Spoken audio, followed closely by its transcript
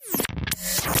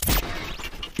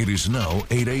It is now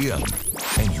 8 a.m.,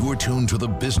 and you're tuned to the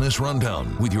Business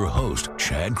Rundown with your host,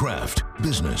 Chad Kraft.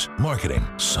 Business, marketing,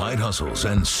 side hustles,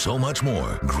 and so much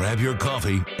more. Grab your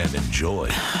coffee and enjoy.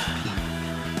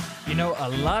 You know, a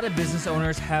lot of business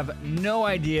owners have no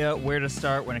idea where to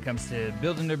start when it comes to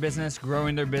building their business,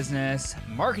 growing their business,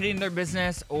 marketing their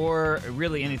business, or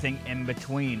really anything in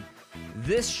between.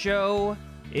 This show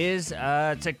is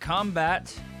to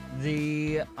combat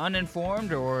the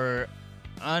uninformed or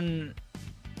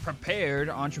unprepared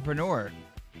entrepreneur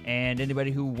and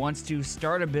anybody who wants to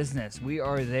start a business. We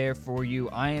are there for you.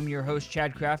 I am your host,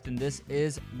 Chad Kraft, and this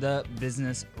is the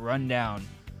Business Rundown.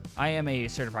 I am a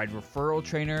certified referral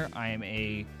trainer. I am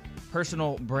a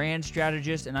personal brand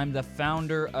strategist, and I'm the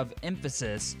founder of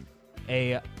Emphasis,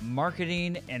 a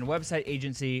marketing and website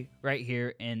agency right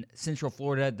here in Central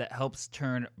Florida that helps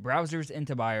turn browsers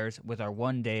into buyers with our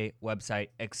one-day website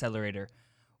accelerator.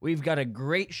 We've got a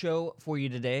great show for you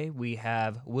today. We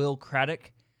have Will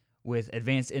Craddock with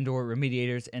Advanced Indoor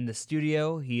Remediators in the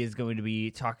studio. He is going to be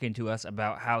talking to us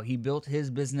about how he built his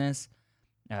business,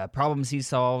 problems he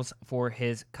solves for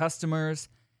his customers,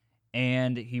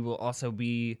 and he will also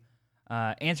be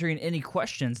answering any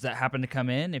questions that happen to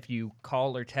come in if you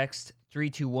call or text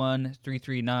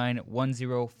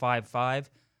 321-339-1055.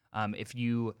 If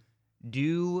you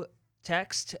do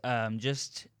text,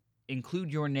 just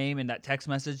include your name in that text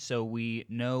message so we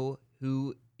know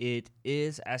who it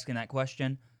is asking that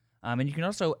question. And you can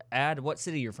also add what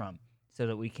city you're from so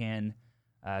that we can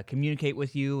communicate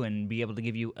with you and be able to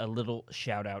give you a little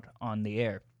shout out on the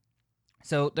air.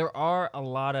 So there are a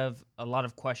lot of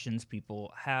questions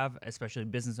people have, especially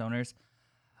business owners,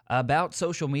 about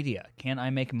social media. Can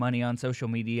I make money on social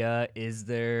media? Is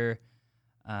that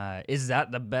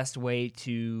the best way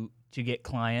to get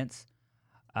clients?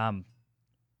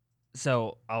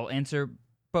 So I'll answer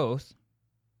both.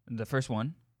 The first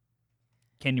one,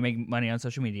 can you make money on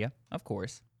social media? Of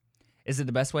course. Is it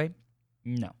the best way?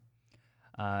 No.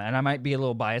 And I might be a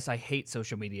little biased. I hate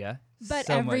social media. But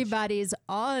so everybody's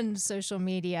on social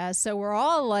media, so we're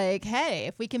all like, hey,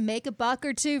 if we can make a buck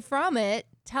or two from it,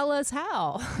 tell us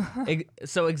how.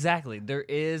 So exactly. There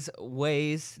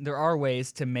are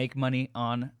ways to make money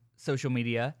on social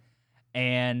media.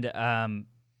 And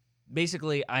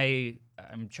basically, I'm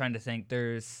trying to think.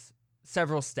 There's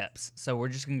several steps. So we're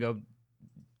just going to go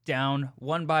down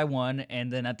one by one,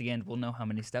 and then at the end, we'll know how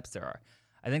many steps there are.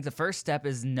 I think the first step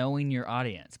is knowing your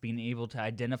audience, being able to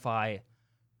identify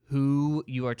who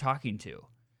you are talking to.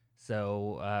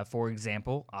 So, for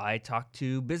example, I talk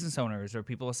to business owners or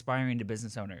people aspiring to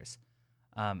business owners.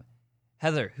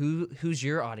 Heather, who's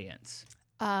your audience?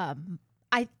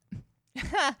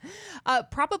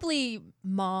 Probably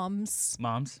moms.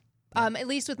 Moms? At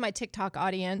least with my TikTok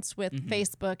audience. With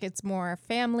Facebook, it's more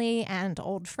family and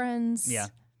old friends. Yeah.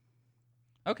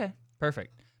 Okay,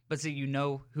 perfect. But see, you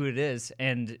know who it is,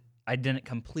 and I didn't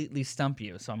completely stump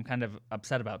you, so I'm kind of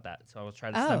upset about that. So I'll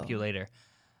try to stump you later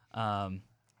to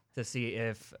see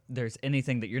if there's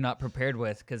anything that you're not prepared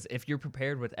with, because if you're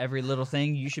prepared with every little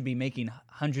thing, you should be making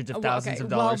hundreds of thousands of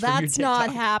dollars from your TikTok. Well, that's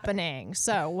not happening.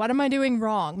 So what am I doing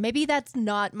wrong? Maybe that's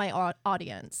not my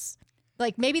audience.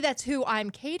 Like, maybe that's who I'm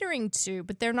catering to,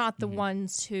 but they're not the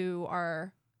ones who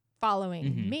are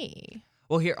following me.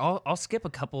 Well, here I'll skip a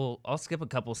couple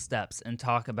steps and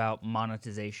talk about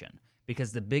monetization,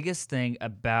 because the biggest thing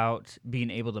about being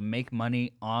able to make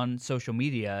money on social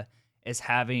media is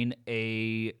having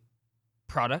a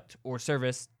product or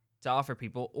service to offer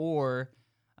people, or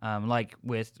like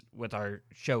with our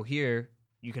show here,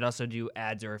 you could also do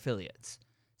ads or affiliates.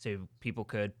 So people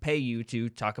could pay you to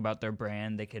talk about their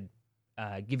brand. They could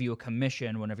give you a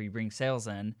commission whenever you bring sales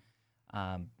in.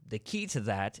 The key to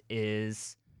that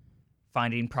is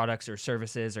finding products or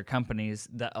services or companies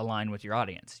that align with your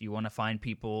audience. You want to find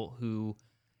people who,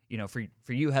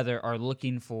 for you, Heather, are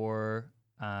looking for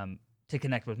to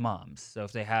connect with moms. So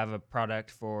if they have a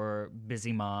product for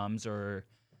busy moms or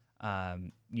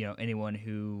anyone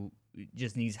who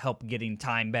just needs help getting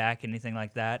time back, anything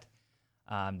like that,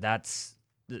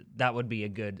 that would be a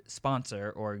good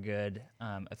sponsor or a good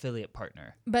affiliate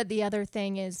partner. But the other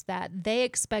thing is that they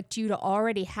expect you to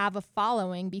already have a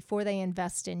following before they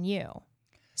invest in you.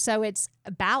 So it's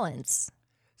a balance.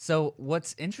 So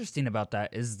what's interesting about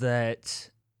that is that,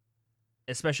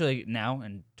 especially now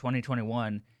in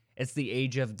 2021, it's the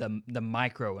age of the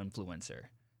micro influencer.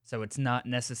 So it's not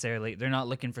necessarily, they're not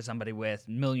looking for somebody with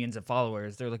millions of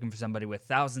followers. They're looking for somebody with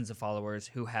thousands of followers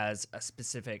who has a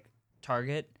specific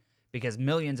target, because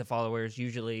millions of followers,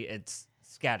 usually it's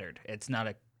scattered. It's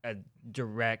not a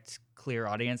direct, clear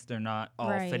audience. They're not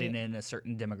all fitting in a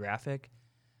certain demographic.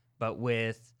 But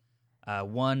with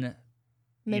one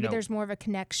Maybe there's more of a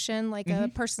connection, like a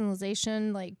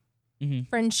personalization, like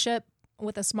friendship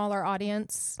with a smaller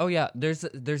audience. Oh yeah, there's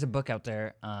a book out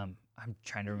there. I'm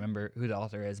trying to remember who the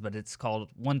author is, but it's called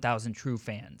 1,000 True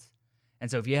Fans. And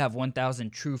so if you have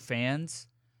 1,000 true fans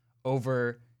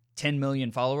over 10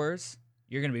 million followers,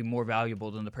 you're going to be more valuable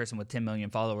than the person with 10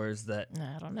 million followers that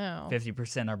I don't know.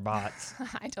 50% are bots.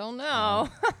 I don't know.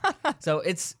 So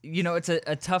it's, it's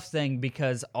a tough thing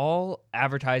because all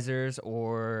advertisers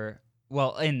so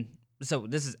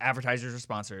this is advertisers or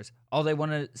sponsors. All they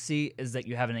want to see is that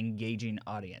you have an engaging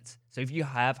audience. So if you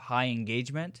have high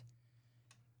engagement,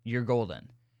 you're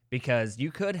golden, because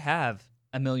you could have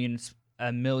a million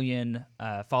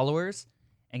followers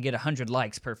and get 100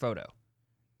 likes per photo.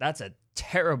 That's a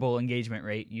terrible engagement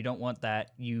rate. You don't want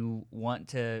that. You want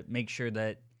to make sure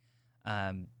that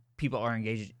people are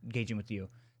engaging with you.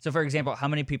 So, for example, how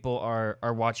many people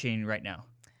are watching right now?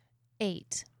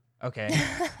 8. Okay.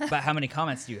 But how many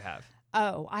comments do you have?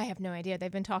 Oh, I have no idea.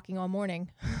 They've been talking all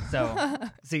morning. So,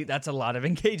 see, that's a lot of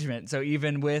engagement. So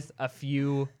even with a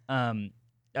few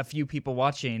people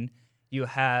watching, you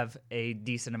have a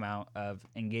decent amount of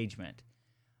engagement.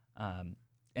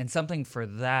 And something for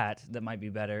that might be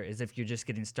better is if you're just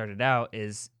getting started out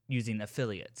is using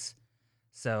affiliates.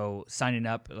 So signing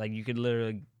up, like you could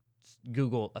literally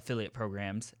Google affiliate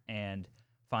programs and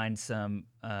find some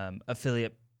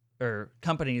affiliate or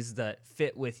companies that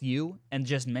fit with you and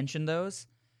just mention those,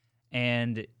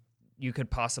 and you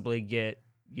could possibly get,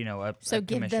 a give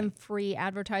commission. them free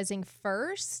advertising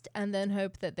first and then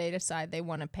hope that they decide they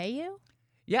want to pay you?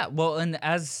 Yeah, well, and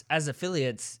as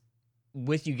affiliates,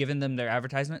 with you giving them their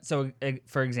advertisement. So,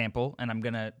 for example, and I'm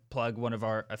going to plug one of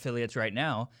our affiliates right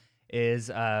now,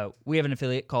 is we have an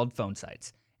affiliate called Phone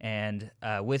Sites. And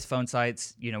with Phone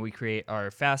Sites, we create our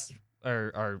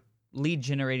our lead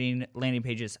generating landing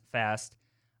pages fast.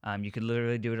 You could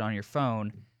literally do it on your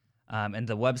phone. And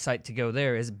the website to go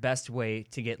there is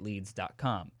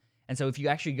bestwaytogetleads.com. And so if you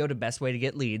actually go to Best Way to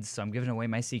Get Leads, so I'm giving away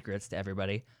my secrets to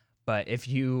everybody, but if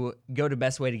you go to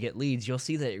Best Way to Get Leads, you'll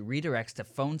see that it redirects to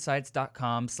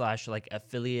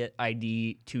phonesites.com/affiliate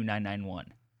ID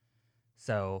 2991.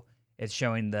 So it's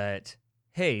showing that,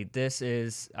 hey,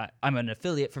 I'm an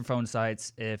affiliate for Phone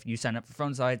Sites. If you sign up for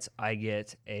Phone Sites, I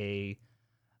get a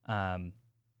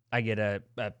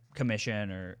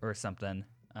commission or something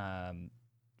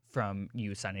from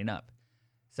you signing up.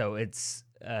 So it's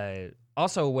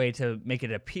also a way to make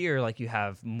it appear like you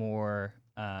have more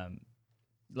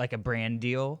like a brand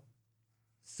deal,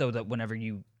 so that whenever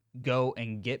you go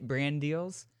and get brand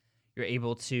deals, you're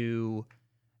able to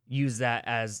use that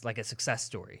as like a success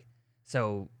story.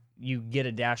 So you get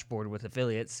a dashboard with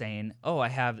affiliates saying, oh, I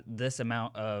have this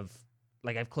amount of,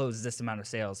 like, I've closed this amount of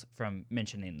sales from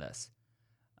mentioning this.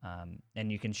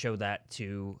 And you can show that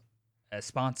to a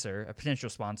potential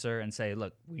sponsor, and say,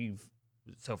 look,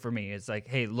 so for me, it's like,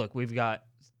 hey, look, we get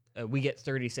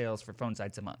 30 sales for Phone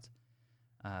Sites a month.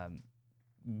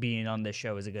 Being on this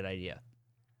show is a good idea.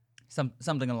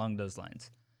 Something along those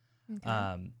lines.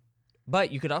 Okay.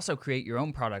 But you could also create your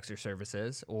own products or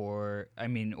services, or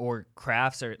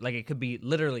crafts, or like it could be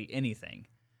literally anything.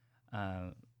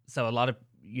 So a lot of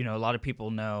people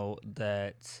know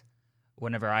that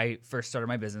whenever I first started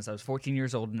my business, I was 14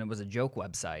 years old, and it was a joke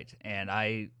website, and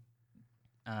I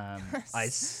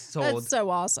sold. That's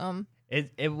so awesome.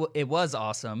 It was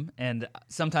awesome, and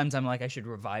sometimes I'm like, I should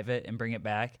revive it and bring it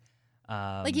back.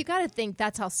 Like, you got to think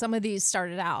that's how some of these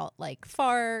started out, like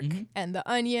Fark and The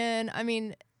Onion. I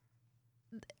mean,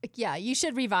 yeah, you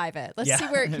should revive it. Let's see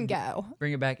where it can go.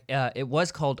 Bring it back. It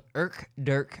was called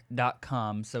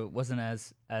irkdirk.com, so it wasn't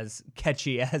as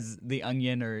catchy as The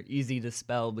Onion or easy to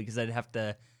spell, because I'd have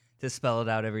to spell it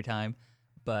out every time.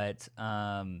 But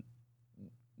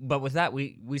with that,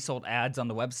 we sold ads on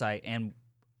the website, and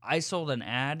I sold an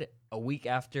ad a week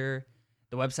after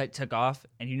the website took off,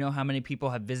 and you know how many people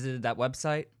have visited that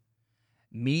website?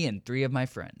 Me and 3 of my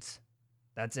friends.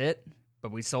 That's it.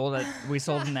 But we sold an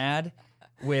ad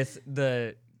with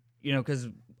because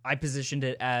I positioned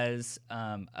it as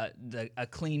a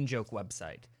clean joke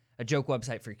website, a joke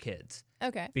website for kids.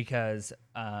 Okay. Because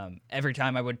every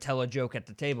time I would tell a joke at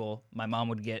the table, my mom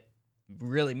would get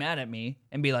really mad at me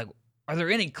and be like, "Are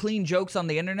there any clean jokes on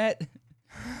the internet?"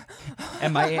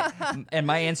 and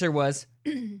my answer was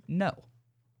no.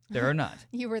 There are not.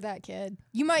 You were that kid.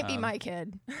 You might be my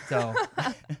kid. So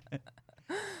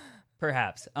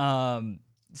perhaps.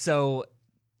 So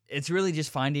it's really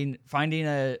just finding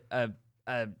a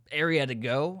area to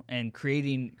go and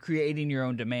creating your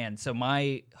own demand. So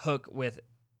my hook with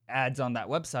ads on that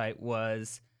website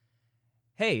was,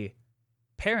 hey,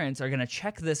 parents are going to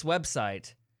check this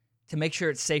website to make sure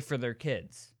it's safe for their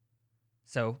kids.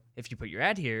 So if you put your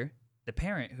ad here, the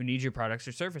parent who needs your products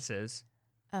or services,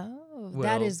 Oh,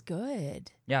 that will- is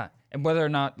good. yeah, and whether or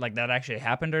not like that actually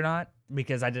happened or not,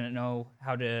 because I didn't know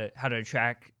how to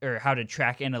track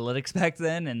analytics back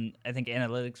then, and I think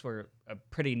analytics were a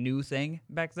pretty new thing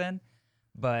back then.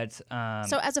 But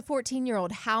So as a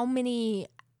 14-year-old, how many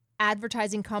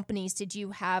advertising companies did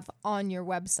you have on your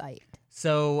website?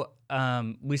 So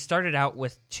we started out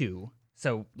with 2.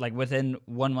 So like within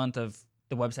 1 month of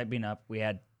the website being up, we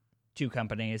had 2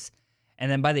 companies. And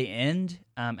then by the end,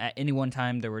 at any one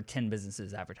time, there were 10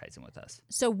 businesses advertising with us.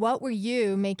 So what were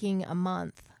you making a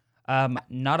month?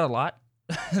 Not a lot,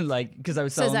 like because I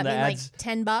was So does selling that the mean ads. like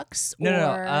 $10?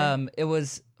 No. It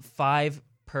was 5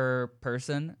 per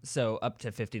person, so up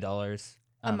to $50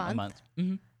 A month? A month.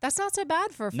 Mm-hmm. That's not so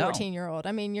bad for a No. 14-year-old.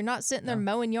 I mean, you're not sitting there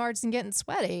mowing yards and getting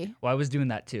sweaty. Well, I was doing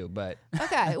that too, but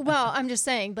Okay. Well, I'm just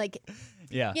saying, like,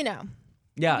 yeah. Okay.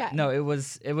 No, it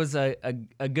was a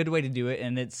good way to do it,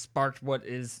 and it sparked what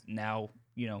is now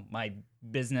my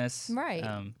business, Right.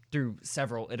 Through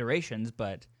several iterations,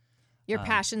 but Your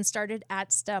passion started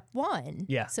at step 1.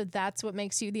 Yeah. So that's what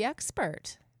makes you the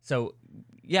expert. so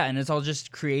yeah, and it's all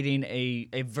just creating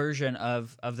a version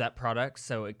of that product.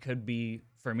 So it could be,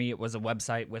 for me, it was a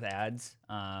website with ads.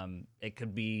 It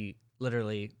could be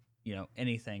literally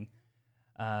anything.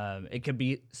 It could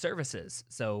be services.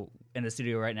 So in the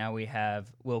studio right now, we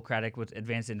have Will Craddock with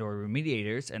Advanced Indoor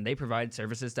Remediators, and they provide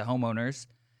services to homeowners.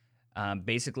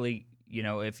 Basically,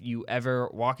 if you ever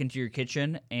walk into your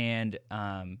kitchen and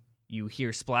you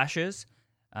hear splashes,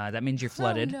 that means you're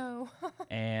flooded. Oh, no.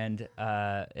 and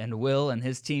Will and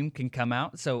his team can come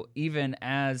out. So even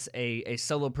as a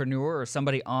solopreneur or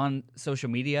somebody on social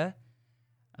media,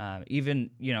 even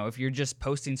if you're just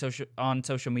posting on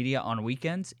social media on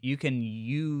weekends, you can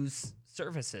use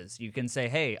services. You can say,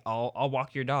 "Hey, I'll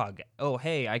walk your dog." "Oh,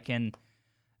 hey, I can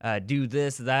do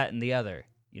this, that, and the other."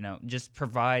 Just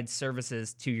provide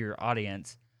services to your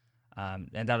audience, and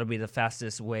that'll be the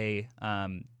fastest way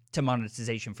to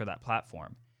monetization for that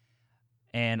platform.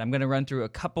 And I'm going to run through a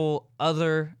couple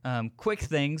other quick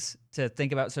things to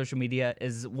think about social media.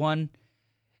 Is one,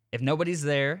 if nobody's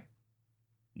there,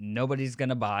 nobody's going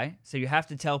to buy. So you have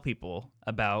to tell people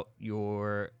about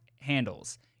your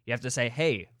handles. You have to say,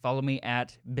 "Hey, follow me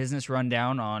at Business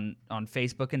Rundown on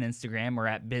Facebook and Instagram, or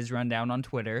at Biz Rundown on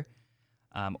Twitter,"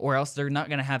 or else they're not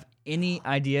going to have any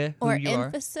idea who Or you are.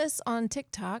 emphasis on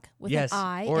TikTok with Yes, an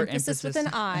I. or Emphasis with an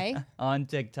I. on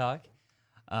TikTok,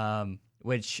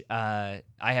 which I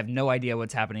have no idea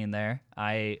what's happening there.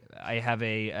 I have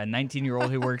a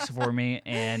 19-year-old who works for me,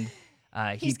 and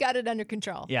He's got it under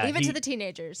control. Yeah, Even to the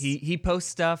teenagers. he posts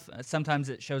stuff. Sometimes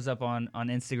it shows up on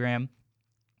Instagram.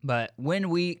 But when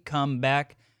we come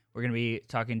back, we're going to be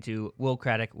talking to Will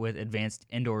Craddock with Advanced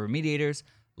Indoor Remediators,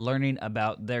 learning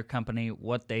about their company,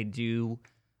 what they do,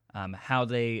 how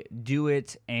they do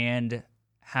it, and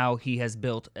how he has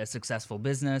built a successful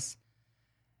business.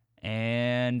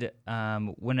 And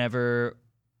whenever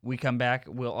we come back,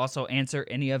 we'll also answer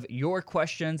any of your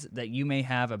questions that you may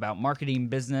have about marketing,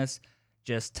 business.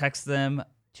 Just text them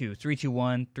to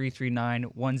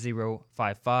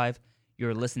 321-339-1055.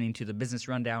 You're listening to the Business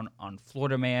Rundown on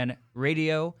Florida Man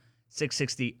Radio,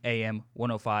 660 AM,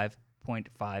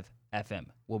 105.5 FM.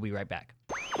 We'll be right back.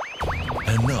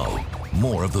 And now,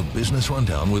 more of the Business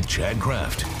Rundown with Chad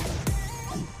Kraft.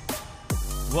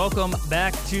 Welcome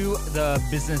back to the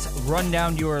Business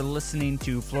Rundown. You are listening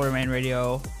to Florida Man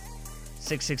Radio,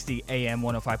 660 AM,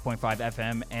 105.5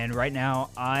 FM. And right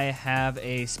now, I have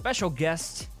a special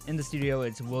guest in the studio.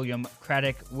 It's William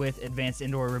Craddock with Advanced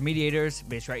Indoor Remediators,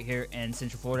 based right here in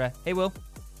Central Florida. Hey, Will.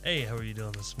 Hey, how are you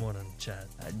doing this morning, Chad?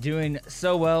 Doing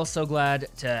so well. So glad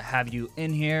to have you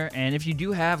in here. And if you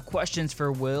do have questions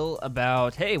for Will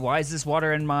about, hey, why is this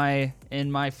water in my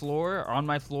floor or on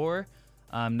my floor?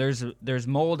 There's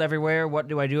mold everywhere. What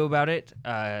do I do about it?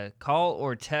 Call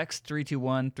or text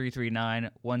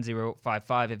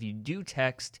 321-339-1055. If you do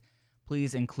text,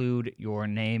 please include your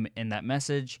name in that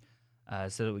message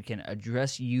so that we can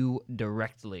address you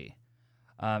directly.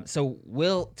 So,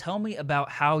 Will, tell me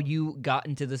about how you got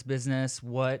into this business,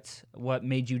 what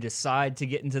made you decide to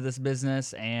get into this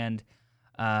business, and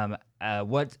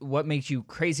what makes you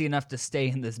crazy enough to stay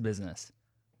in this business?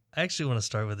 I actually want to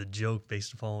start with a joke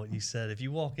based upon what you said. If you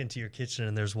walk into your kitchen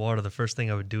and there's water, the first thing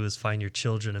I would do is find your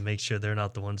children and make sure they're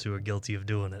not the ones who are guilty of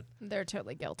doing it. They're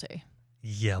totally guilty.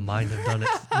 Yeah, mine have done it.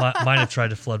 Mine have tried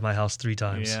to flood my house 3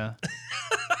 times. Yeah.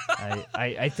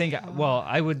 I think, well,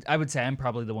 I would say I'm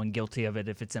probably the one guilty of it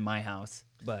if it's in my house,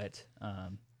 but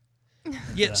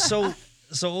Yeah. So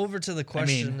over to the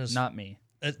question. not me.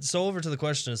 So over to the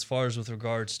question as far as with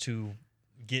regards to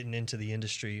getting into the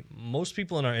industry. Most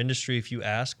people in our industry, if you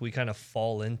ask, we kind of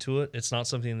fall into it. It's not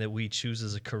something that we choose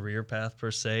as a career path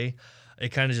per se. It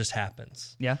kind of just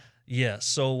happens. Yeah. Yeah.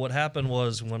 So what happened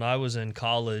was when I was in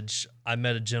college, I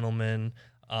met a gentleman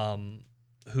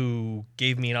who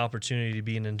gave me an opportunity to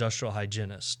be an industrial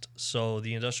hygienist. So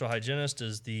the industrial hygienist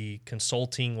is the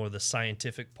consulting or the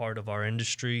scientific part of our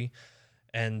industry.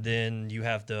 And then you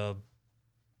have the,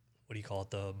 what do you call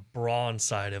it, the brawn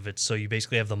side of it. So you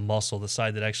basically have the muscle, the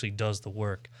side that actually does the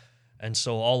work. And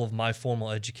so all of my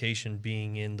formal education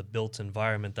being in the built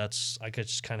environment, I could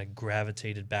just kind of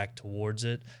gravitated back towards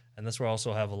it. And that's where I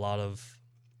also have a lot of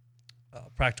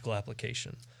practical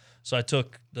application. So I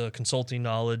took the consulting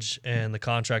knowledge and the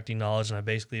contracting knowledge, and I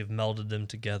basically have melded them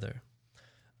together.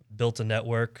 Built a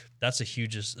network. That's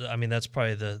that's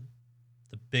probably the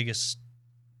biggest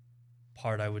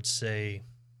part I would say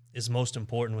is most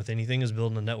important with anything is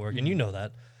building a network. And you know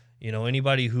that.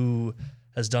 Anybody who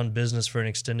has done business for an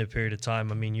extended period of time,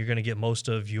 you're going to get most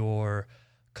of your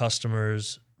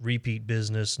customers, repeat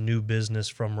business, new business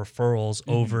from referrals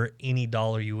over any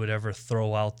dollar you would ever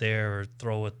throw out there or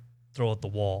throw at the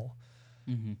wall.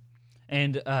 Mm-hmm.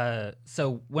 And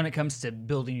so when it comes to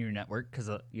building your network, because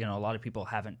a lot of people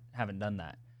haven't done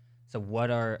that. So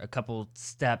what are a couple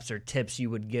steps or tips you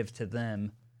would give to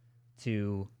them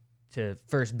to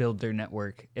first build their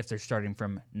network if they're starting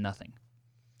from nothing?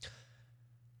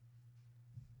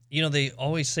 They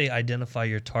always say identify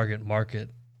your target market.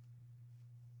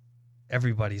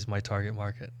 Everybody's my target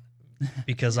market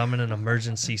because I'm in an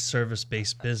emergency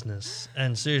service-based business.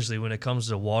 And seriously, when it comes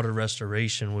to water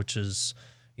restoration, which is,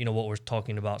 what we're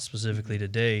talking about specifically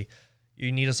today,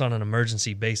 you need us on an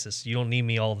emergency basis. You don't need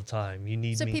me all the time. You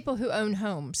need me. people who own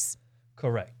homes.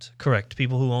 Correct.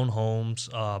 People who own homes,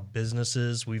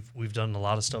 businesses. We've done a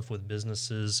lot of stuff with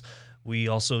businesses. We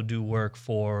also do work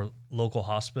for local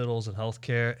hospitals and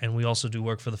healthcare, and we also do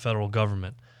work for the federal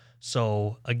government.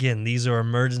 So again, these are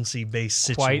emergency-based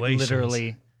situations. Quite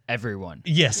literally everyone.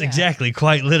 Yes, exactly.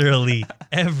 Quite literally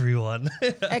everyone.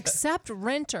 Except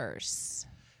renters.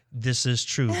 This is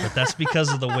true, but that's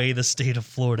because of the way the state of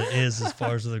Florida is as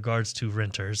far as with regards to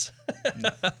renters.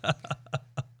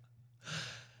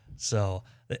 So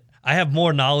I have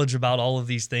more knowledge about all of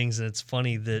these things, and it's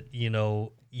funny that, you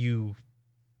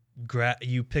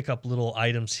pick up little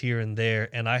items here and there,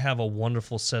 and I have a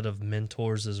wonderful set of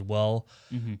mentors as well,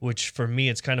 which for me,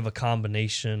 it's kind of a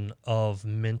combination of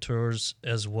mentors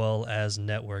as well as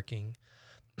networking.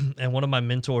 And one of my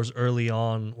mentors early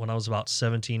on, when I was about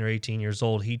 17 or 18 years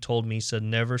old, he told me, he said,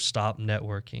 never stop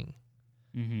networking.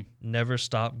 Never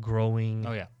stop growing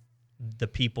the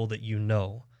people that you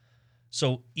know.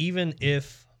 So even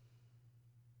if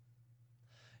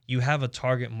you have a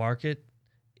target market,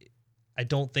 I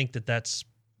don't think that that's,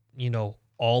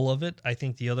 all of it. I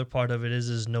think the other part of it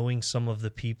is knowing some of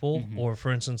the people. Or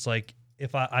for instance, like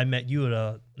if I met you at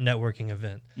a networking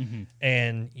event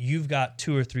and you've got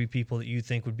 2 or 3 people that you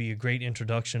think would be a great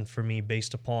introduction for me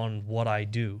based upon what I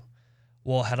do.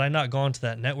 Well, had I not gone to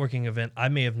that networking event, I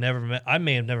may have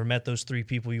never met those 3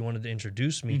 people you wanted to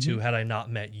introduce me to had I not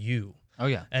met you. Oh,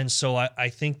 yeah. And so I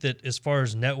think that as far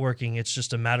as networking, it's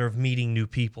just a matter of meeting new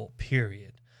people,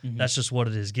 period. That's just what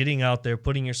it is. Getting out there,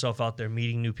 putting yourself out there,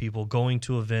 meeting new people, going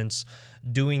to events,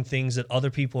 doing things that other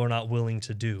people are not willing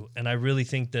to do. And I really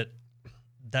think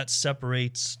that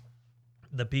separates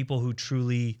the people who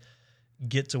truly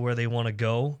get to where they want to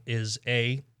go is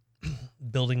A,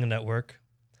 building a network,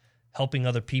 helping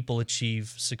other people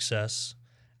achieve success,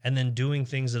 and then doing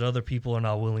things that other people are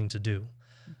not willing to do.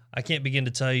 I can't begin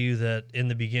to tell you that in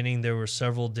the beginning there were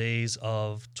several days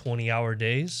of 20-hour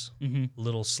days,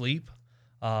 little sleep.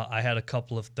 I had a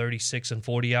couple of 36 and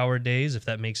 40-hour days, if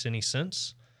that makes any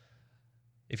sense.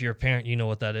 If you're a parent, you know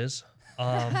what that is.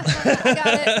 I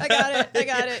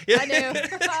got it. I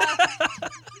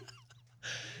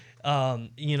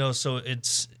knew. So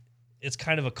it's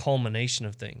kind of a culmination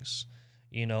of things.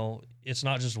 It's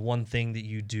not just one thing that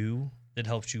you do that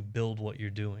helps you build what you're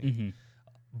doing.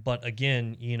 But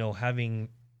again, having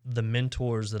the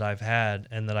mentors that I've had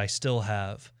and that I still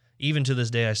have, even to this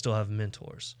day, I still have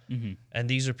mentors. And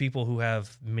these are people who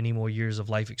have many more years of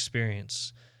life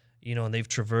experience, and they've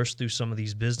traversed through some of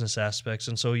these business aspects.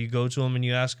 And so you go to them and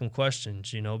you ask them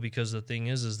questions, because the thing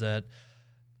is that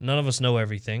none of us know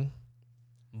everything,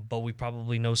 but we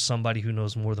probably know somebody who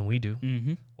knows more than we do,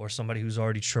 or somebody who's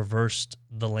already traversed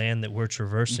the land that we're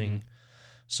traversing.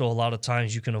 So a lot of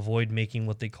times you can avoid making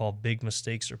what they call big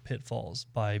mistakes or pitfalls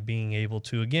by being able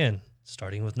to, again,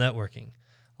 starting with networking.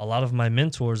 A lot of my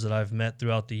mentors that I've met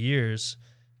throughout the years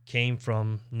came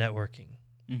from networking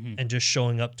and just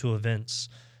showing up to events.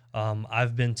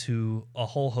 I've been to a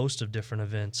whole host of different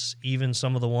events, even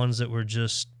some of the ones that were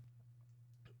just,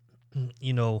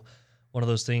 one of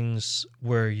those things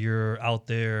where you're out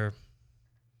there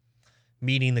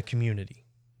meeting the community,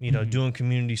 doing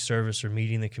community service or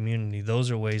meeting the community. Those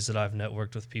are ways that I've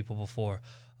networked with people before.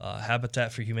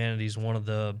 Habitat for Humanity is one of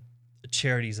the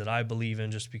charities that I believe in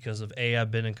just because of A,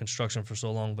 I've been in construction for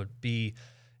so long, but B,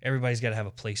 everybody's got to have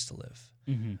a place to live,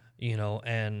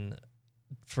 and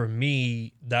for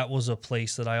me, that was a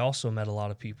place that I also met a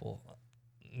lot of people,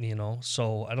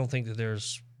 so I don't think that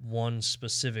there's one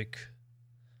specific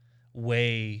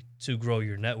way to grow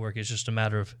your network. It's just a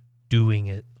matter of doing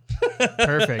it.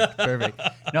 Perfect.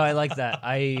 No, I like that.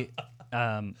 I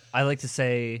like to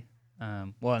say,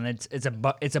 and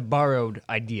it's a borrowed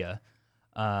idea,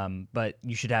 but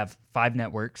you should have 5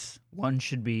 networks. One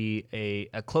should be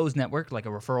a closed network, like a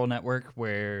referral network,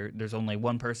 where there's only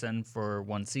one person for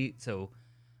one seat. So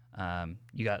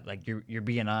you got like your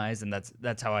BNIs, and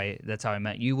that's how I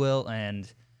met you, Will.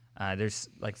 And there's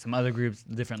like some other groups,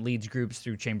 different leads groups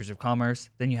through chambers of commerce.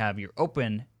 Then you have your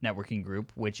open networking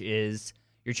group, which is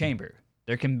your chamber.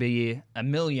 There can be a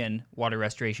million water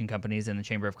restoration companies in the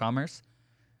Chamber of Commerce.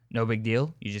 No big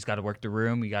deal. You just got to work the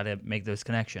room. You got to make those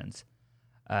connections.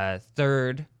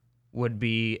 Third would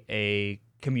be a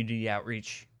community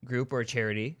outreach group or a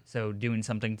charity, so doing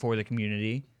something for the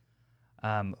community.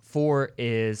 4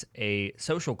 is a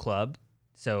social club,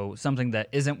 so something that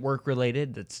isn't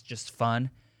work-related, that's just fun.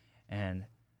 And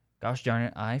gosh darn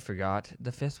it, I forgot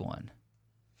the 5th one.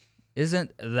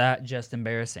 Isn't that just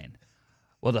embarrassing?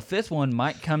 Well, the 5th one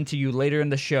might come to you later in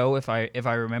the show if I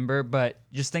remember, but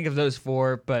just think of those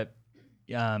 4. But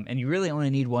and you really only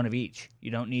need one of each.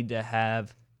 You don't need to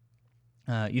have,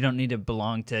 you don't need to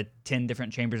belong to 10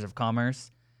 different chambers of commerce,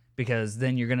 because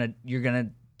then you're gonna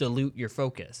dilute your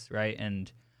focus, right? And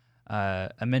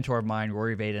a mentor of mine,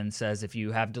 Rory Vaden, says if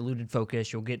you have diluted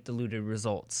focus, you'll get diluted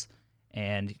results.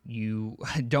 And you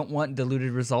don't want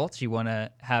diluted results. You want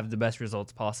to have the best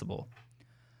results possible.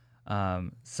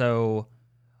 So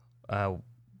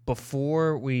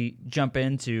before we jump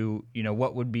into,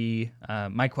 what would be,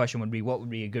 my question would be, what would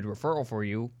be a good referral for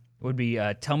you? It would be,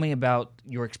 tell me about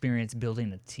your experience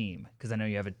building a team, because I know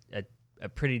you have a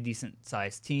pretty decent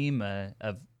sized team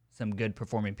of some good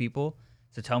performing people.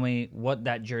 So tell me what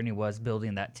that journey was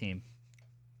building that team.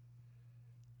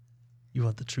 You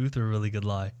want the truth or a really good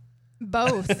lie?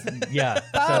 Both. Yeah.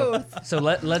 Both. So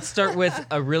let's start with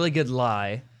a really good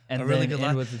lie, and then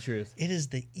end with the truth. It is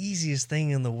the easiest thing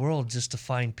in the world just to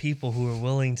find people who are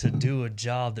willing to do a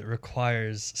job that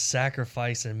requires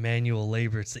sacrifice and manual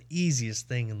labor. It's the easiest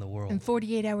thing in the world. And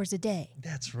 48 hours a day.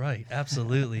 That's right.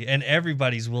 Absolutely. And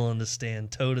everybody's willing to stand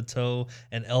toe-to-toe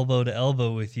and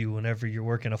elbow-to-elbow with you whenever you're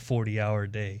working a 40-hour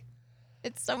day.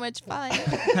 It's so much fun.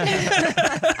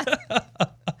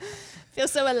 Feel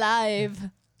so alive.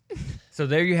 So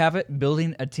there you have it.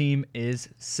 Building a team is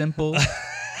simple.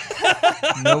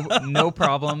 No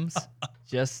problems.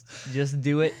 Just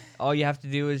do it. All you have to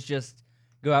do is just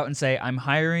go out and say, I'm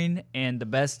hiring, and the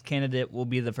best candidate will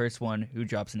be the first one who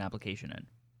drops an application in.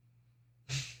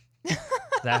 Is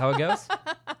that how it goes?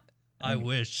 I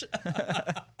wish.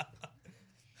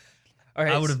 All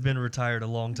right. I would have been retired a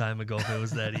long time ago if it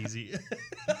was that easy.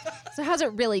 So how's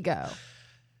it really go?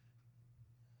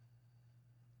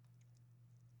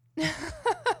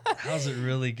 How's it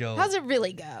really go? How's it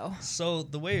really go? So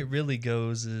the way it really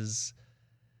goes is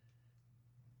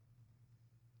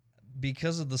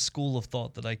because of the school of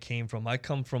thought that I came from. I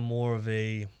come from more of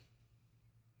a,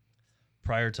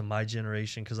 prior to my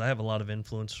generation, because I have a lot of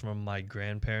influence from my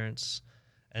grandparents.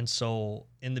 And so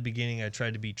in the beginning, I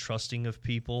tried to be trusting of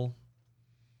people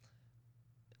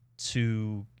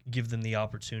to give them the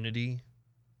opportunity.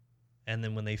 And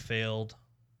then when they failed,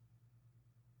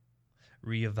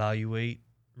 reevaluate,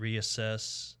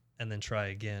 reassess, and then try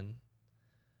again.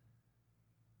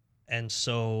 And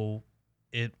so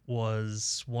it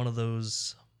was one of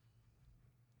those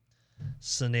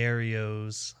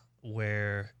scenarios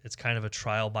where it's kind of a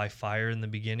trial by fire in the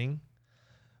beginning,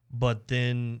 but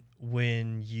then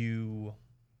when you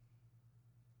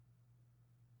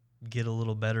get a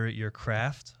little better at your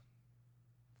craft,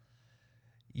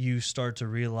 you start to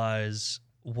realize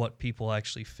what people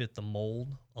actually fit the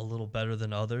mold a little better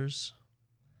than others.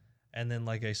 And then,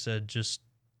 like I said, just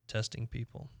testing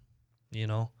people,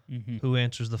 who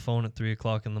answers the phone at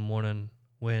 3:00 in the morning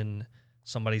when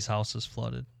somebody's house is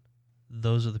flooded.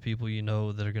 Those are the people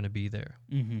that are going to be there.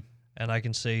 Mm-hmm. And I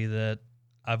can say that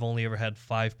I've only ever had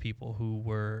 5 people who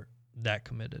were that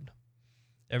committed.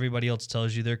 Everybody else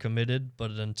tells you they're committed,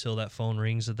 but until that phone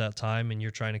rings at that time and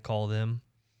you're trying to call them,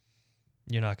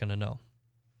 you're not going to know.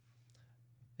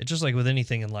 It's just like with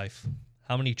anything in life.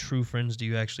 How many true friends do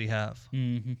you actually have?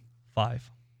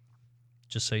 5.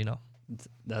 Just so you know.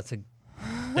 That's a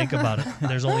Think about it.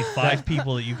 There's only 5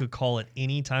 people that you could call at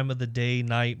any time of the day,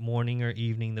 night, morning, or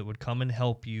evening that would come and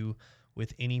help you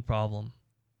with any problem.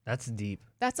 that's deep.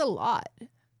 That's a lot.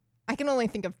 I can only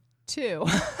think of 2.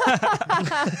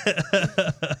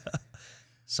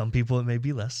 Some people it may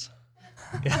be less.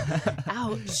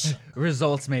 Ouch.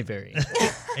 Results may vary.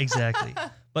 Exactly.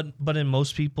 But in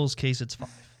most people's case, it's 5.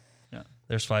 Yeah.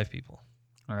 There's 5 people.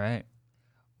 All right.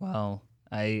 Well,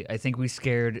 I think we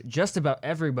scared just about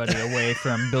everybody away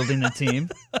from building a team.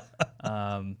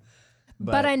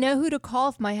 But I know who to call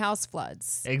if my house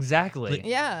floods. Exactly.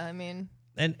 Yeah, I mean.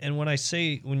 And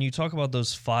when you talk about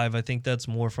those 5, I think that's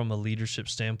more from a leadership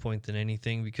standpoint than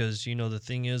anything, because, the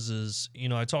thing is,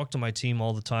 I talk to my team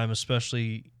all the time,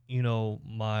 especially,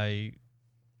 my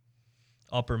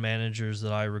upper managers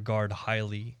that I regard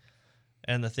highly.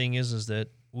 And the thing is that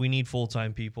we need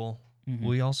full-time people. Mm-hmm.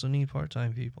 We also need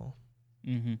part-time people.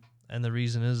 Mm-hmm. And the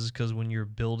reason is because when you're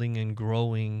building and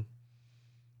growing,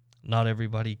 not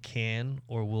everybody can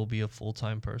or will be a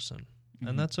full-time person. Mm-hmm.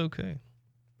 And that's okay.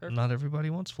 Perfect. Not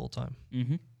everybody wants full-time.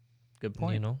 Mm-hmm. Good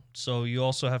point. So you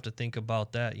also have to think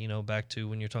about that, back to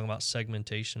when you're talking about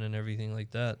segmentation and everything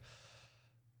like that.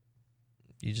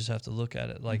 You just have to look at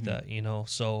it like that,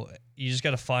 So you just got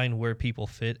to find where people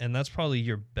fit. And that's probably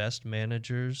your best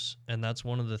managers. And that's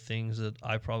one of the things that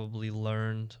I probably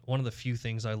learned. One of the few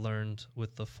things I learned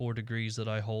with the 4 degrees that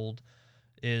I hold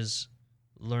is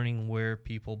learning where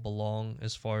people belong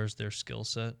as far as their skill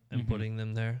set and putting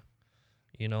them there.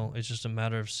 It's just a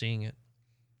matter of seeing it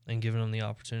and giving them the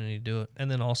opportunity to do it. And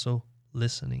then also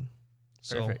listening.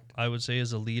 So Perfect. I would say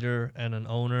as a leader and an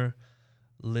owner,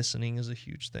 listening is a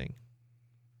huge thing.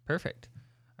 Perfect.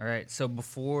 All right. So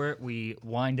before we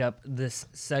wind up this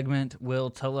segment,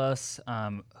 Will, tell us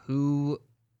who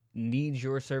needs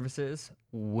your services,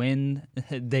 when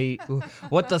they,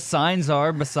 what the signs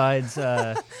are besides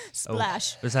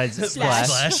Splash. besides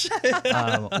Splash.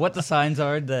 Splash. What the signs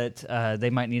are that they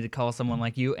might need to call someone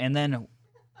like you, and then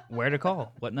where to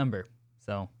call, what number.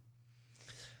 So.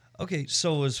 Okay,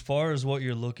 so as far as what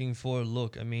you're looking for,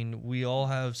 we all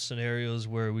have scenarios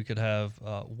where we could have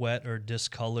wet or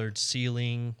discolored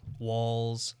ceiling,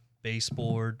 walls,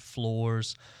 baseboard,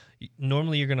 floors.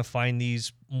 Normally, you're going to find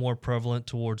these more prevalent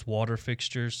towards water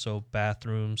fixtures, so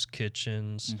bathrooms,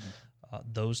 kitchens,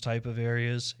 those type of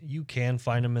areas. You can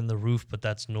find them in the roof, but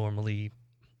that's normally,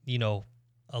 a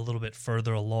little bit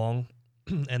further along,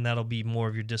 and that'll be more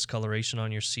of your discoloration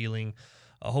on your ceiling.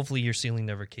 Hopefully your ceiling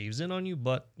never caves in on you,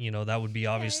 but, that would be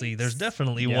obviously, there's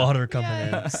definitely water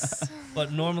coming in.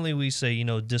 But normally we say,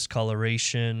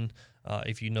 discoloration.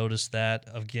 If you notice that,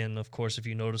 again, of course, if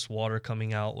you notice water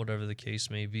coming out, whatever the case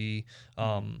may be,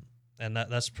 and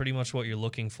that's pretty much what you're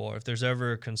looking for. If there's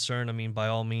ever a concern, by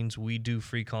all means, we do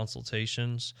free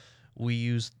consultations. We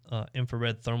use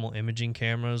infrared thermal imaging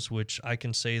cameras, which I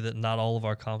can say that not all of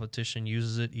our competition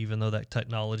uses it, even though that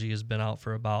technology has been out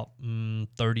for about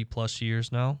 30 plus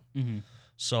years now. Mm-hmm.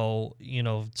 So,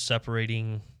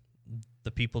 separating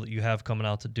the people that you have coming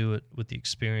out to do it with the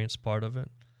experience part of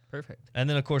it. Perfect. And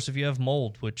then, of course, if you have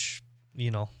mold, which,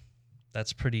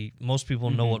 that's most people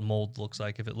know what mold looks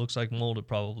like. If it looks like mold, it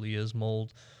probably is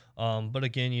mold. But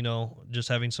again, just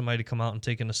having somebody to come out and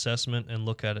take an assessment and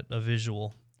look at it, a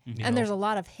visual. And there's a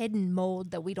lot of hidden mold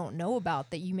that we don't know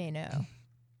about that you may know.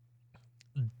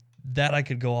 That I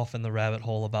could go off in the rabbit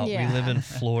hole about. Yeah. We live in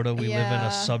Florida. We live in Yeah.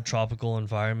 a subtropical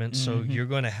environment. So you're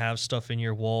going to have stuff in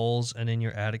your walls and in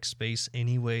your attic space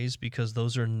anyways, because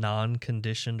those are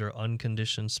non-conditioned or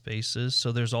unconditioned spaces.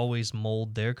 So there's always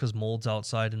mold there because mold's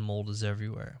outside and mold is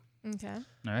everywhere. Okay.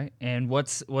 All right. And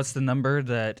what's the number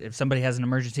that if somebody has an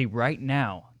emergency right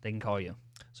now, they can call you?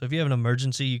 So if you have an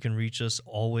emergency, you can reach us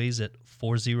always at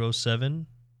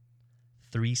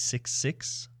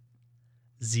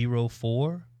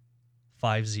 407-366-0450.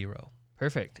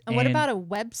 Perfect. And what about a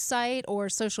website or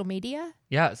social media?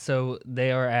 Yeah, so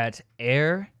they are at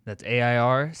AIR, that's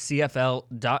AIR,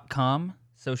 CFL.com.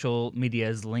 Social media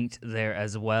is linked there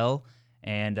as well.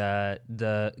 And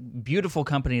the beautiful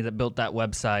company that built that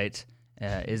website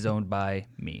is owned by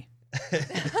me.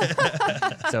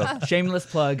 So shameless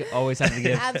plug, always have to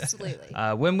give. Absolutely.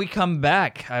 When we come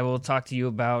back, I will talk to you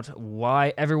about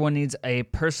why everyone needs a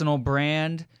personal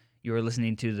brand. You are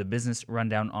listening to the Business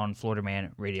Rundown on Florida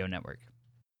Man Radio Network.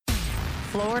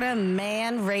 Florida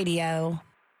Man Radio.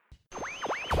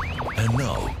 And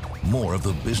now, more of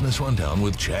the Business Rundown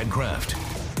with Chad Kraft.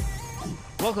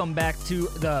 Welcome back to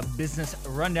the Business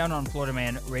Rundown on Florida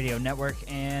Man Radio Network.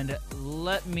 And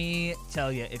let me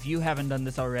tell you, if you haven't done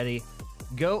this already,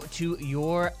 go to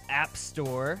your app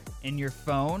store in your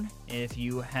phone. If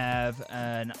you have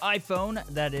an iPhone,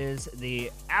 that is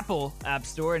the Apple App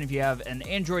Store. And if you have an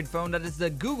Android phone, that is the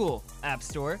Google App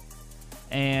Store.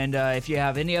 And if you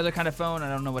have any other kind of phone, I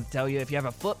don't know what to tell you. If you have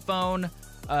a flip phone,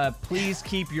 please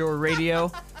keep your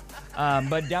radio.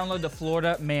 But download the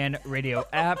Florida Man Radio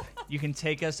app. You can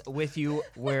take us with you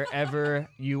wherever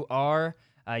you are.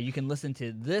 You can listen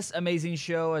to this amazing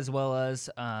show as well as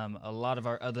a lot of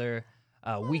our other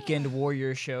Weekend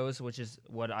Warrior shows, which is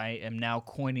what I am now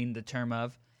coining the term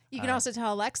of. You can also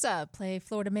tell Alexa, play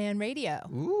Florida Man Radio.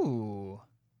 Ooh.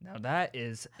 Now that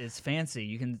is fancy.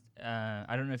 You can,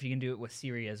 I don't know if you can do it with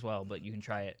Siri as well, but you can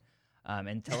try it.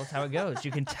 And tell us how it goes.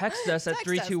 You can text us at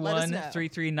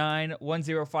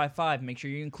 321-339-1055. Make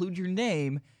sure you include your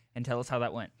name and tell us how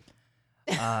that went.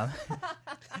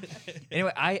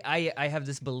 Anyway, I have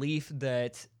this belief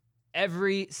that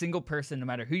every single person, no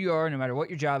matter who you are, no matter what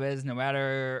your job is, no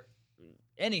matter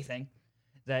anything,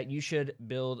 that you should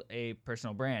build a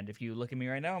personal brand. If you look at me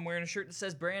right now, I'm wearing a shirt that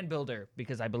says Brand Builder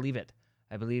because I believe it.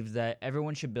 I believe that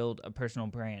everyone should build a personal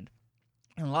brand.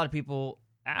 And a lot of people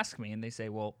ask me and they say,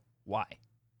 well, why?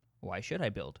 Why should I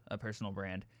build a personal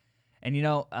brand? And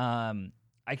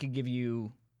I could give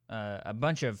you a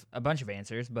bunch of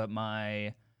answers, but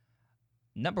my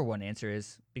number one answer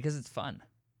is because it's fun.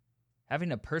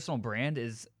 Having a personal brand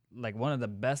is like one of the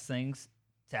best things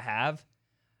to have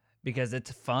because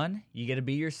it's fun. You get to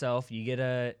be yourself. You get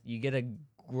to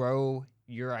grow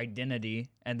your identity,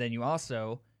 and then you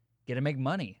also get to make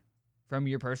money from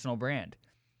your personal brand.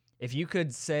 If you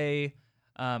could say,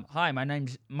 "Hi, my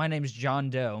name's John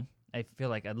Doe." I feel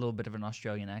like a little bit of an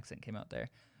Australian accent came out there.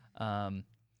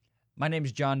 My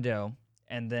name's John Doe,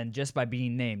 and then just by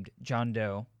being named John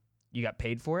Doe, you got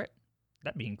paid for it.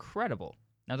 That'd be incredible.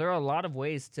 Now there are a lot of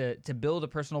ways to build a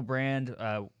personal brand.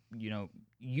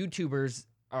 YouTubers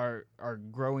are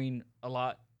growing a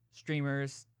lot.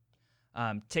 Streamers,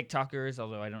 TikTokers.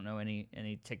 Although I don't know any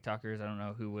TikTokers. I don't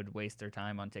know who would waste their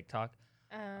time on TikTok.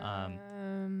 Sorry.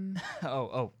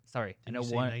 Didn't you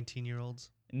say 19-year-olds?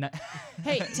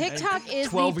 Hey, TikTok is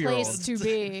the place to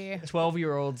be.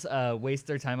 12-year-olds waste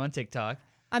their time on TikTok.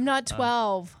 I'm not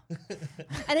 12.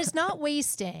 And it's not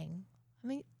wasting. I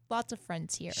mean, lots of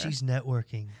friends here. She's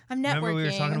networking. I'm networking. Remember we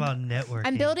were talking about networking.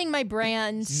 I'm building my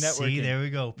brand. See, there we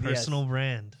go. Personal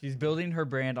brand. She's building her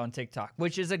brand on TikTok,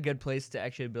 which is a good place to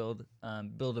actually build a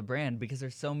brand because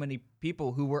there's so many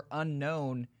people who were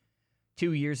unknown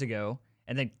 2 years ago,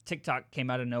 and then TikTok came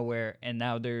out of nowhere, and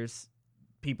now there's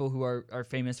people who are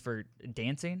famous for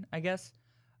dancing, I guess.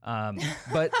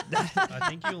 But I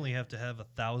think you only have to have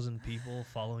 1,000 people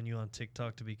following you on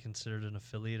TikTok to be considered an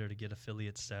affiliate or to get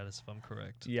affiliate status, if I'm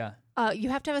correct. Yeah. You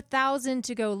have to have 1,000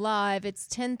 to go live. It's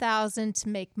 10,000 to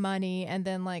make money, and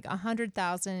then like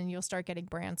 100,000, and you'll start getting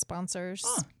brand sponsors.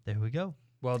 There we go.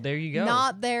 Well, there you go.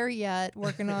 Not there yet.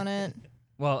 Working on it.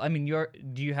 Well, I mean,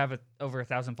 do you have over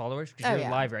 1,000 followers? Because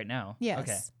you're live right now. Yes.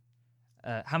 Okay.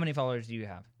 How many followers do you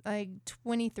have? Like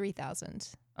 23,000.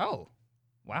 Oh,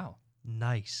 wow.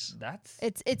 Nice.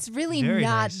 It's really very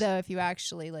not nice. though if you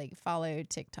actually like follow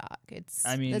TikTok. It's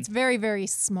it's very, very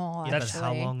small. Yeah, but actually.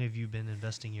 how long have you been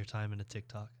investing your time into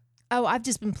TikTok? Oh, I've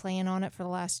just been playing on it for the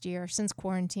last year since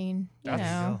quarantine. You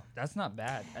know. That's not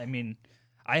bad. I mean,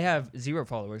 I have 0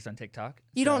 followers on TikTok.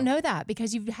 You don't know that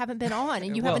because you haven't been on,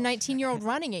 and you have a 19-year-old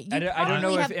running it. You I don't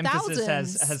know have if Emphasis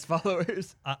thousands. has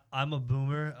followers. I'm a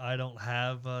boomer. I don't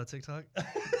have TikTok.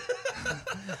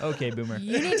 Okay, boomer.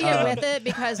 You need to get with it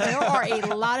because there are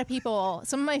a lot of people.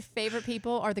 Some of my favorite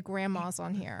people are the grandmas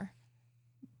on here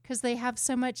because they have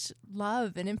so much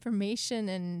love and information,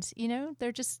 and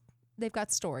they've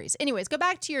got stories. Anyways, go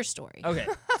back to your story. Okay,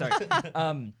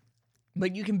 sorry.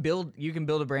 But you can build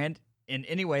a brand in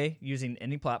any way using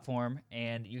any platform,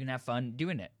 and you can have fun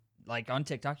doing it. Like on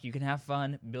TikTok, you can have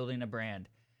fun building a brand,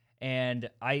 and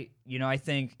I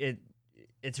think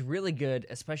it's really good,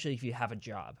 especially if you have a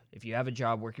job. If you have a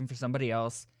job working for somebody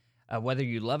else, whether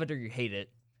you love it or you hate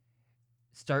it,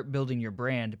 start building your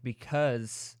brand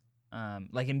because,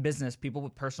 like in business, people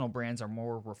with personal brands are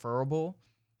more referable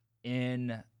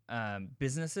in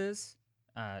businesses.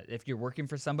 If you're working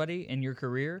for somebody in your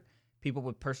career, people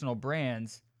with personal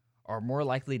brands are more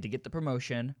likely to get the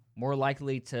promotion, more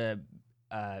likely to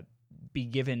be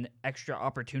given extra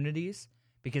opportunities.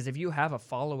 Because if you have a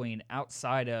following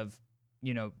outside of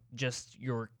just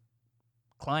your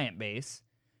client base,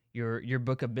 your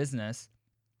book of business,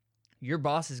 your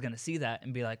boss is going to see that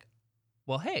and be like,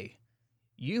 well, hey,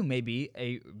 you may be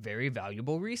a very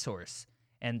valuable resource,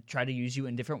 and try to use you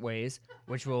in different ways,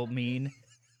 which will mean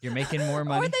you're making more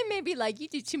money. Or they may be like, you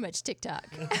do too much TikTok.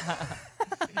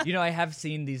 You know, I have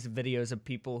seen these videos of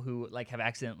people who like have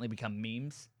accidentally become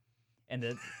memes,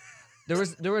 and there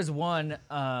was one.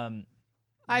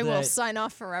 I will sign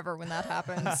off forever when that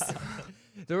happens.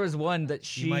 There was one that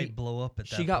She might blow up at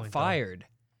that she got point, though. fired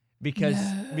because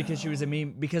she was a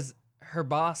meme, because her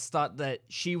boss thought that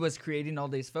she was creating all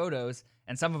these photos,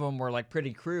 and some of them were like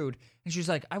pretty crude, and she's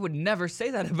like, I would never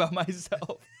say that about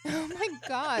myself. Oh my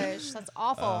gosh, that's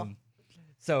awful.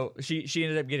 So she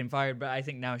ended up getting fired, but I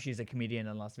think now she's a comedian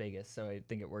in Las Vegas, so I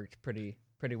think it worked pretty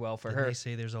well for Didn't her. they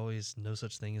say there's always no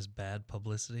such thing as bad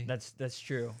publicity? That's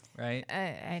true, right?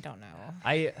 I don't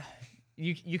know.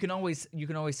 You can always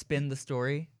spin the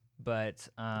story, but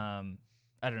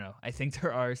I don't know. I think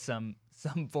there are some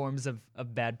forms of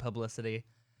bad publicity,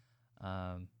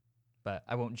 but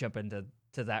I won't jump into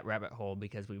that rabbit hole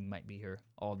because we might be here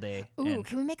all day. Ooh, And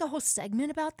can we make a whole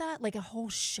segment about that? Like a whole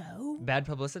show? bad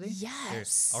publicity?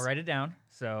 Yes. I'll write it down.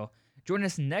 So join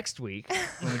us next week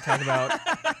when we talk about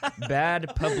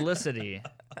bad publicity.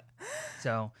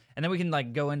 So, and then we can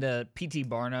like go into P.T.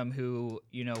 Barnum, who,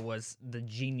 you know, was the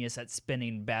genius at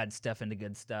spinning bad stuff into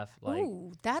good stuff. Like,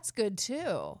 Ooh, that's good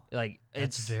too. like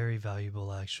It's it's very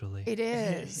valuable, actually. It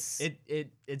is.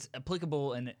 it's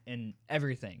applicable in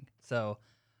everything. So,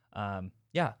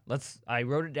 yeah, I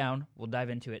wrote it down. We'll dive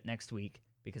into it next week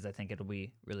because I think it'll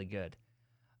be really good.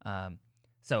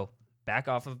 So back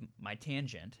off of my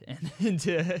tangent and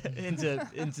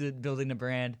into building a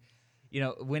brand. You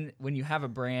know, when you have a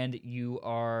brand, you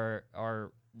are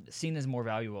seen as more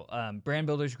valuable. Brand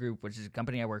Builders Group, which is a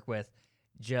company I work with,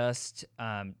 just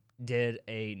did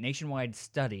a nationwide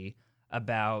study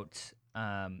about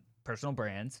personal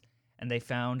brands, and they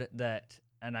found that,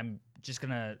 and I'm just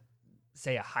gonna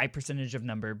say a high percentage of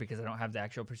number because I don't have the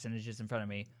actual percentages in front of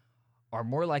me, are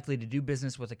more likely to do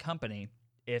business with a company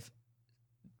if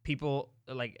people,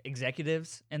 like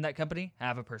executives in that company,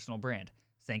 have a personal brand.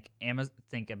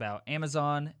 Think about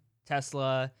Amazon,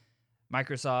 Tesla,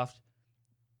 Microsoft.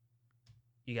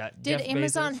 You got Did Jeff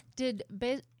Amazon Bezos. did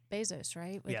Bezos,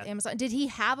 right? With Yeah. Amazon. Did he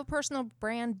have a personal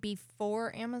brand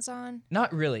before Amazon?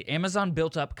 Not really. Amazon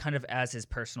built up kind of as his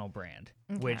personal brand,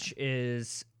 which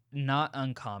is not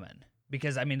uncommon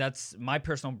because I mean that's my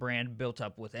personal brand built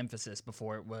up with emphasis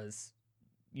before it was,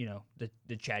 you know,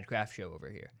 the Chad Kraft show over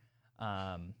here.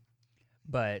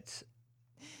 But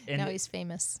Now he's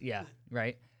famous. yeah,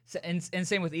 right. So, and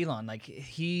same with Elon. Like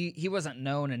he wasn't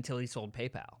known until he sold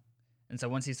PayPal, and so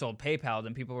once he sold PayPal,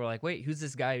 then people were like, "Wait, who's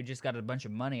this guy who just got a bunch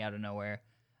of money out of nowhere?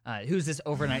 Who's this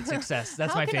overnight success?"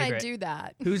 That's my How can favorite. I do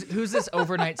that? Who's this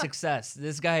overnight success?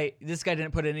 This guy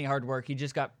didn't put in any hard work. He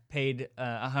just got paid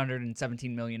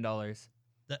 $117 million.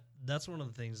 That's one of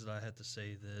the things that I had to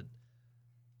say that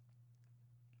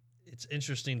it's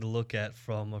interesting to look at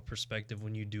from a perspective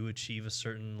when you do achieve a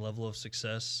certain level of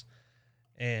success,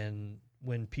 and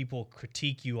when people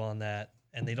critique you on that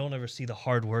and they don't ever see the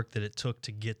hard work that it took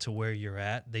to get to where you're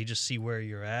at. They just see where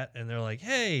you're at and they're like,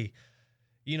 hey,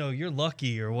 you know, you're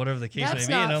lucky or whatever the case That's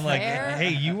may be. And not I'm like, fair.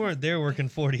 hey, you weren't there working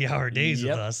 40-hour days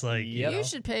Yep. with us. Like, Yep. You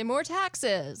should pay more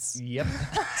taxes. Yep.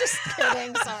 Just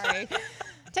kidding. Sorry.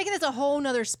 Taking this a whole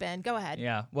nother spin. Go ahead.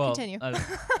 Yeah. Well, Continue.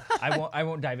 I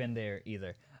won't dive in there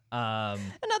either.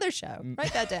 Another show.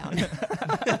 Write that down.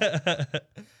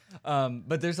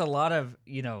 But there's a lot of,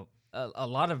 you know, a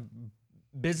lot of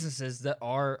businesses that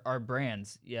are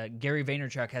brands. Yeah, Gary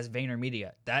Vaynerchuk has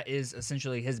VaynerMedia. That is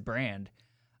essentially his brand.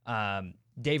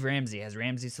 Dave Ramsey has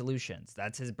Ramsey Solutions.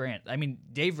 That's his brand. I mean,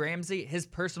 Dave Ramsey, his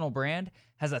personal brand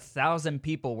has 1,000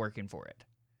 people working for it.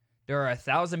 There are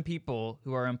 1,000 people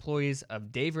who are employees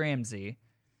of Dave Ramsey,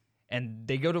 and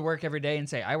they go to work every day and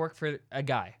say, "I work for a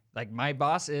guy. Like my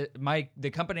boss,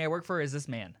 the company I work for is this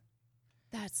man."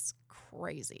 That's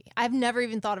crazy. I've never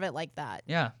even thought of it like that.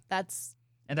 Yeah. That's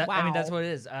And that, I mean, that's Wow. what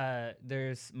it is.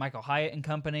 There's Michael Hyatt and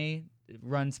Company. It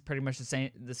runs pretty much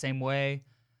the same way.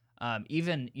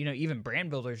 Even Brand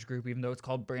Builders Group, even though it's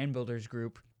called Brand Builders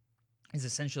Group, is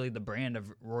essentially the brand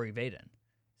of Rory Vaden.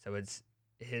 So it's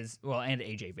his, and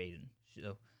AJ Vaden.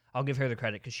 So I'll give her the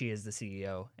credit because she is the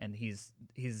CEO and he's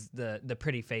the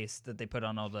pretty face that they put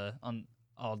on all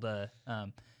the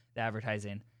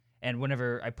advertising. And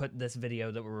whenever I put this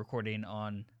video that we're recording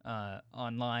on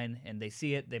online and they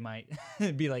see it, they might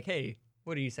be like, "Hey,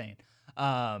 what are you saying?"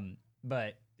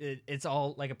 But it's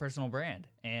all like a personal brand,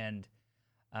 and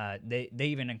they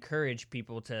even encourage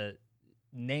people to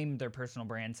name their personal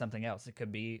brand something else. It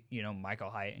could be,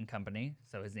 Michael Hyatt and Company.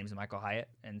 So his name's Michael Hyatt,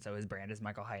 and so his brand is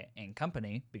Michael Hyatt and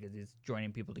Company because he's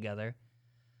joining people together.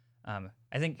 I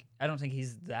don't think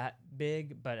he's that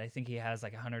big, but I think he has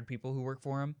like 100 people who work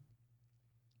for him.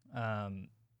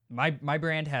 My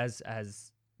brand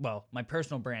has well, my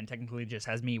personal brand technically just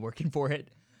has me working for it.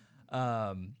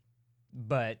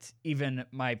 But even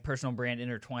my personal brand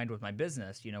intertwined with my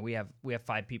business, you know, we have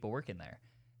 5 people working there.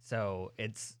 So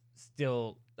it's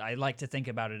still, I like to think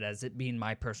about it as it being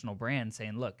my personal brand,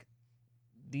 saying, look,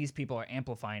 these people are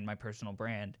amplifying my personal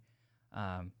brand.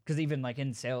 Because even like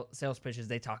in sales pitches,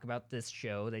 they talk about this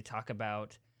show. They talk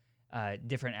about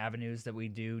different avenues that we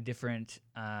do, different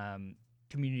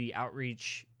community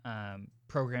outreach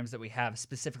programs that we have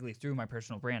specifically through my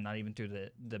personal brand, not even through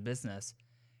the business.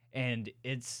 And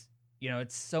it's, you know,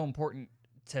 it's so important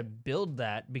to build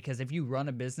that, because if you run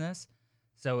a business,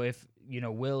 so if, you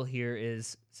know, Will here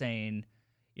is saying,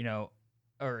 you know,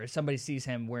 or if somebody sees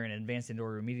him wearing an Advanced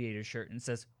Indoor Remediator shirt and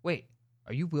says, wait,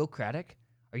 are you Will Craddock?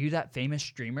 Are you that famous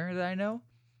streamer that I know?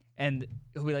 And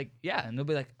he'll be like, yeah. And they'll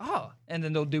be like, oh. And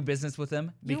then they'll do business with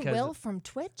him. Because You Will from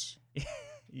Twitch?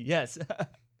 Yes.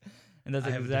 And that's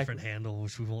I have exactly a different handle,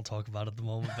 which we won't talk about at the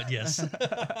moment, but yes.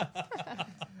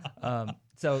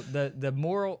 So the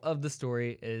moral of the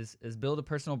story is build a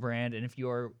personal brand. And if you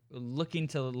are looking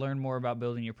to learn more about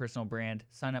building your personal brand,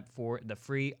 sign up for the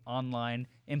free online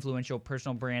influential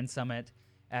personal brand summit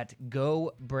at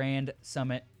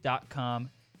gobrandsummit.com.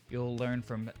 You'll learn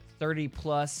from 30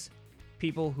 plus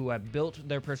people who have built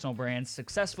their personal brands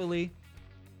successfully.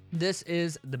 This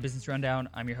is the Business Rundown.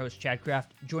 I'm your host, Chad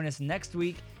Kraft. Join us next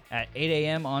week at 8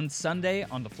 a.m. on Sunday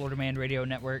on the Florida Man Radio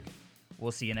Network.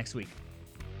 We'll see you next week.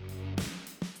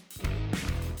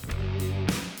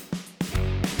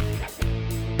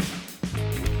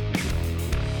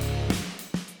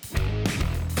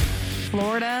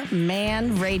 Florida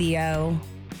Man Radio.